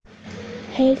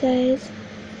Hey guys,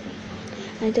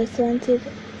 I just wanted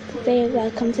to say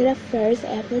welcome to the first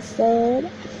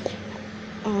episode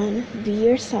on Be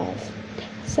Yourself.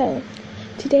 So,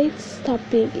 today's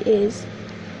topic is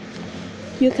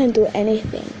you can do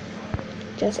anything,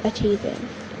 just achieve it.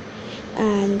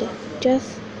 And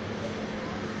just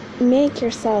make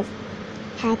yourself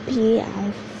happy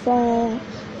and fun.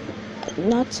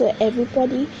 Not to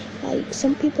everybody, like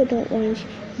some people don't want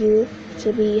you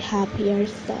to be happy or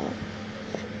stuff.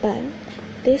 But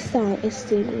this song is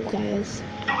to you guys.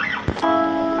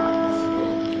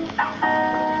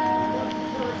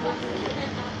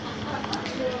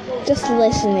 Just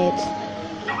listen it.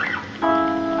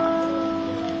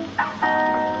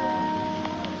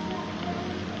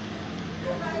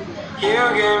 You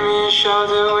gave me a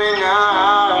shoulder when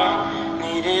I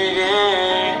needed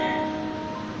it.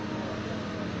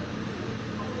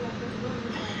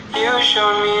 You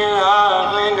showed me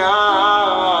love when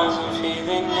I wasn't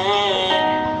feeling it.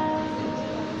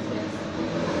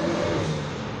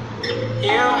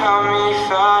 You helped me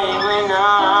fight when I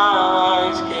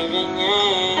was giving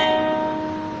in.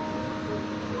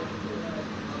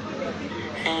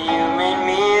 And you made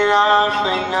me laugh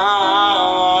when I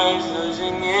was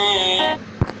losing it.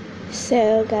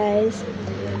 So guys,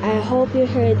 I hope you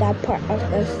heard that part of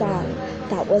the song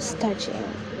that was touching.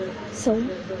 So,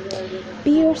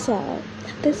 be yourself.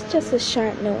 This is just a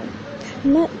short note.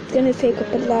 I'm not gonna take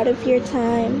up a lot of your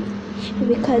time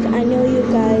because I know you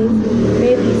guys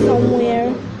may be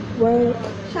somewhere, work.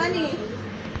 Shani.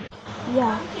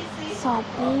 Yeah, so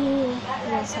be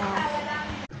yourself.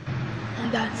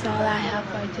 And that's all I have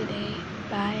for today.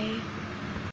 Bye.